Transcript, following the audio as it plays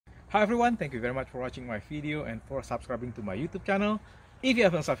Hi everyone, thank you very much for watching my video and for subscribing to my YouTube channel. If you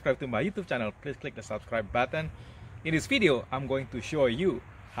haven't subscribed to my YouTube channel, please click the subscribe button. In this video, I'm going to show you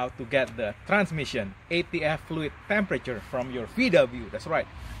how to get the transmission ATF fluid temperature from your VW. That's right,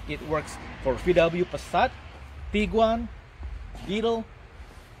 it works for VW Passat, Tiguan, Beetle,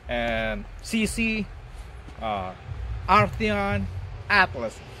 and CC, Arteon,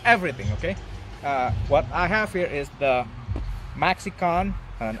 Atlas, everything, okay? What I have here is the Maxicom,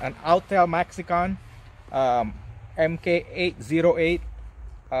 an Autel Maxicom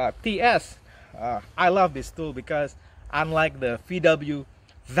MK808TS. I love this tool because unlike the VW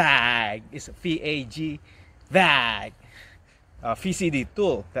VAG, it's VAG VAG VCD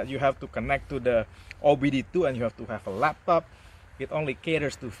tool that you have to connect to the OBD2 and you have to have a laptop. It only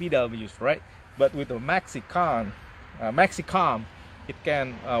caters to VWs, right? But with the Maxicom, it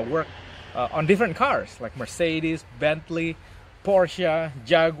can work on different cars like Mercedes, Bentley, Porsche,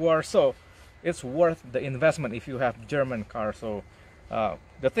 Jaguar. So it's worth the investment if you have German cars. So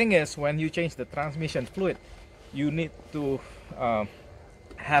the thing is, when you change the transmission fluid, you need to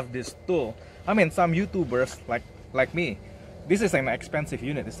have this tool. I mean, some YouTubers like me, this is an expensive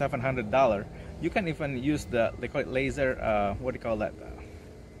unit. It's $700. You can even use the, they call it laser, what do you call that,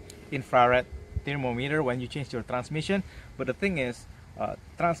 infrared thermometer when you change your transmission. But the thing is,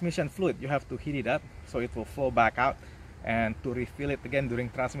 transmission fluid, you have to heat it up so it will flow back out, and to refill it again during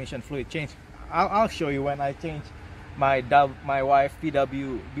transmission fluid change. I'll show you when I change my wife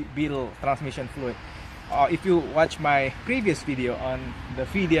VW Beetle transmission fluid. If you watch my previous video on the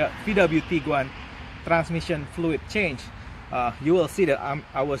VW Tiguan transmission fluid change, you will see that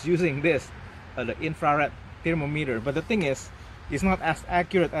I was using this, the infrared thermometer. But the thing is, it's not as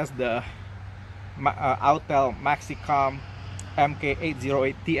accurate as the Autel Maxicom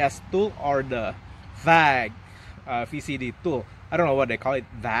MK808TS tool or the VAG VCD tool. I don't know what they call it,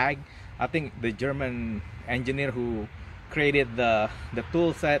 VAG. I think the German engineer who created the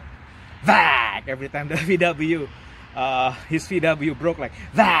tool said VAG every time the VW his VW broke, like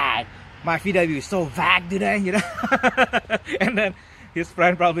VAG, my VW is so VAG today, you know. And then his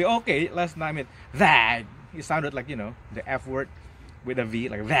friend probably, okay, let's name it VAG. It sounded like, you know, the F word with a V,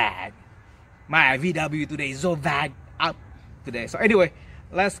 like VAG. My VW today is so VAG up today. So anyway,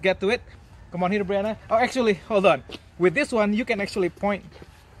 let's get to it. Come on here, Brianna. Oh, actually, hold on. With this one, you can actually point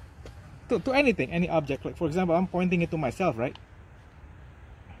to anything, any object. Like, for example, I'm pointing it to myself, right?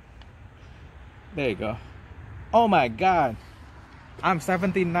 There you go. Oh my God. I'm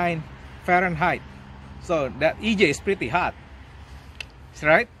 79 Fahrenheit. So that EJ is pretty hot.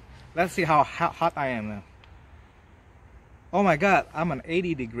 Right? Let's see how hot I am now. Oh my God, I'm an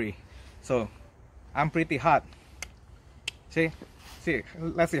 80 degree. So I'm pretty hot. See,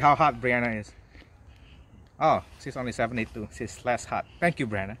 let's see how hot Brianna is. Oh, she's only 72. She's less hot. Thank you,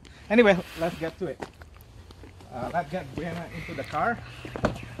 Brianna. Anyway, let's get to it. Let's get Brianna into the car.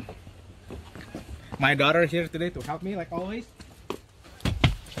 My daughter here today to help me, like always.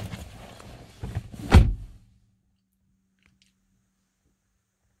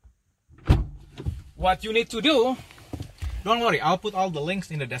 What you need to do, don't worry, I'll put all the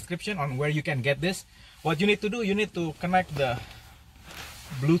links in the description on where you can get this. What you need to do, you need to connect the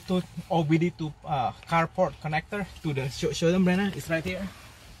Bluetooth OBD2 carport connector to the, show them, Brenna, it's right here.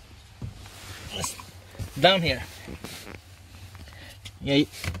 It's down here. Yeah,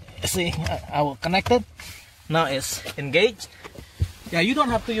 see, I will connect it. Now it's engaged. Yeah, you don't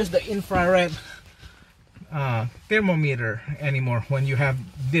have to use the infrared thermometer anymore when you have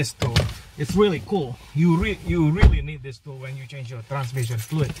this tool. It's really cool. You really need this tool when you change your transmission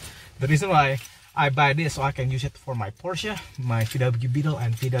fluid. The reason why I buy this, so I can use it for my Porsche, my VW Beetle,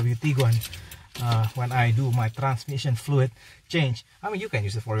 and VW Tiguan when I do my transmission fluid change. I mean, you can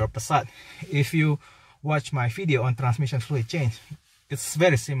use it for your Passat. If you watch my video on transmission fluid change, it's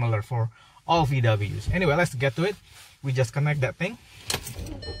very similar for all VWs. Anyway, let's get to it. We just connect that thing,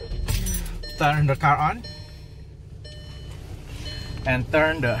 turn the car on, and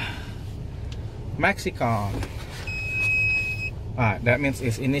turn the Maxicom. That means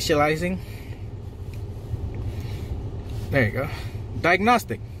it's initializing. There you go.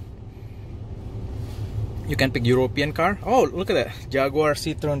 Diagnostic. You can pick European car. Oh, look at that. Jaguar,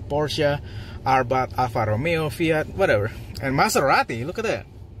 Citroen, Porsche, Arbat, Alfa Romeo, Fiat, whatever. And Maserati, look at that.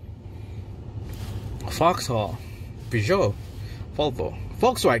 Vauxhall, Peugeot, Volvo,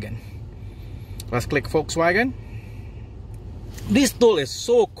 Volkswagen. Let's click Volkswagen. This tool is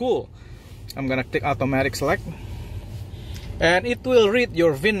so cool. I'm gonna click automatic select. And it will read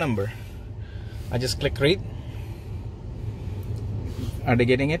your VIN number. I just click read. Are they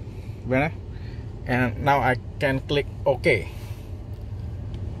getting it? And now I can click OK.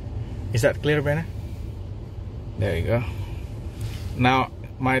 Is that clear, Brenna? There you go. Now,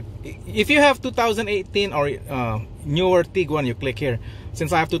 if you have 2018 or newer Tiguan, you click here.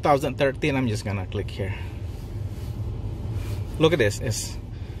 Since I have 2013, I'm just gonna click here. Look at this.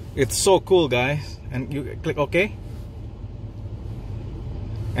 It's so cool, guys. And you click OK.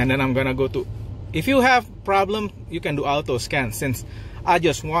 And then I'm gonna go to, if you have problem, you can do auto scan. Since I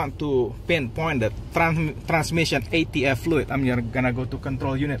just want to pinpoint the transmission ATF fluid, I'm gonna go to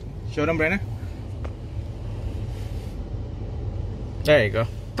control unit. Show them, Brenna. There you go.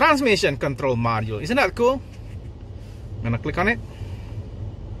 Transmission control module. Isn't that cool? I'm gonna click on it.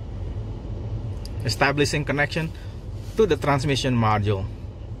 Establishing connection to the transmission module.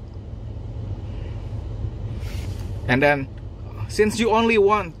 And then, since you only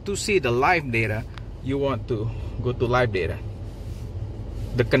want to see the live data, you want to go to live data.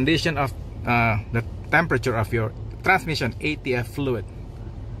 The condition of the temperature of your transmission ATF fluid.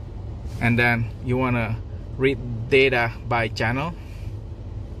 And then you want to read data by channel.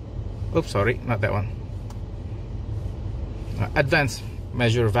 Oops, sorry, not that one. Advanced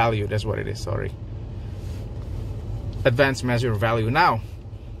measure value, that's what it is, sorry. Advanced measure value. Now,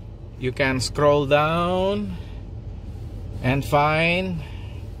 you can scroll down and find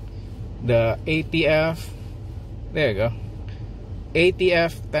the ATF. There you go.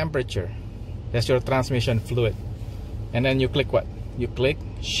 ATF temperature. That's your transmission fluid. And then you click what? You click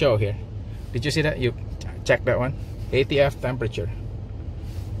show here. Did you see that? You check that one. ATF temperature.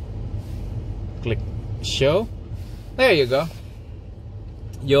 Click show. There you go.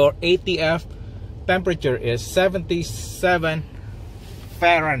 Your ATF temperature is 77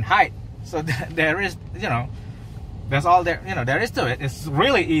 Fahrenheit. So there is, you know, that's all there, you know, there is to it. It's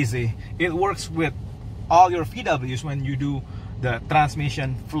really easy. It works with all your VWs when you do the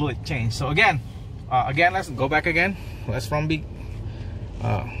transmission fluid change. So again, let's go back again. Let's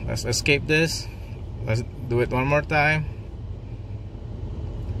escape this. Let's do it one more time.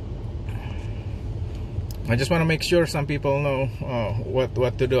 I just want to make sure some people know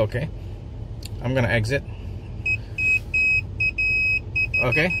what to do. Okay, I'm gonna exit.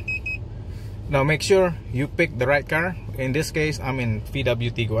 Okay, now make sure you pick the right car. In this case, I'm in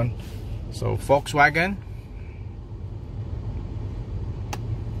VW Tiguan, so Volkswagen.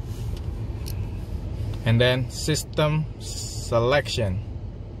 And then system selection,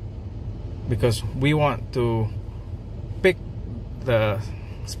 because we want to pick the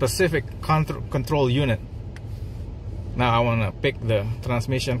specific control unit. Now I want to pick the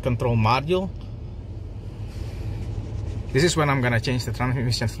transmission control module. This is when I'm gonna change the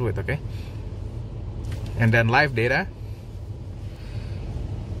transmission fluid, okay? And then live data.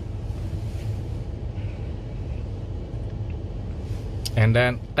 And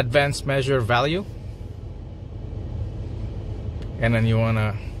then advanced measure value. And then you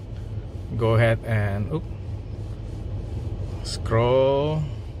wanna go ahead and scroll.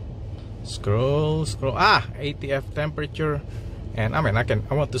 ATF temperature. And I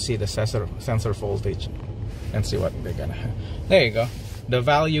want to see the sensor voltage and see what they're gonna have. There you go. The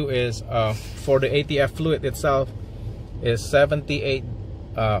value is for the ATF fluid itself is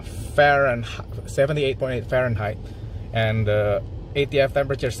 78.8 Fahrenheit, and the ATF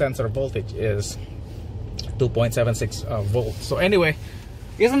temperature sensor voltage is 2.76 volts. So anyway,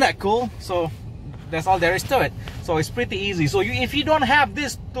 isn't that cool? So that's all there is to it. So it's pretty easy. So if you don't have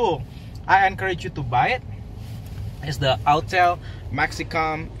this tool, I encourage you to buy it. It's the Autel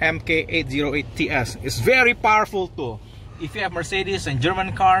Maxicom MK808TS. It's very powerful tool. If you have Mercedes and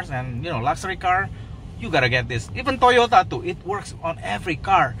German cars and, you know, luxury car, you gotta get this. Even Toyota too, it works on every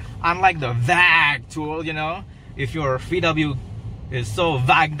car. Unlike the VAG tool, you know, if your VW is so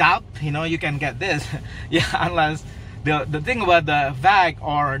vagged up, you know, you can get this. Yeah, unless the thing about the VAG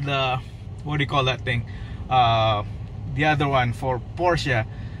or the, what do you call that thing? The other one for Porsche,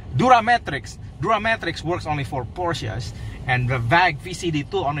 Durametrics works only for Porsches, and the VAG VCD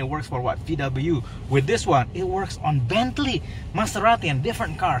tool only works for what? VW. With this one, it works on Bentley, Maserati, and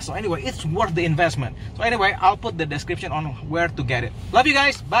different cars. So anyway, it's worth the investment. So anyway, I'll put the description on where to get it. Love you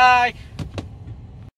guys. Bye.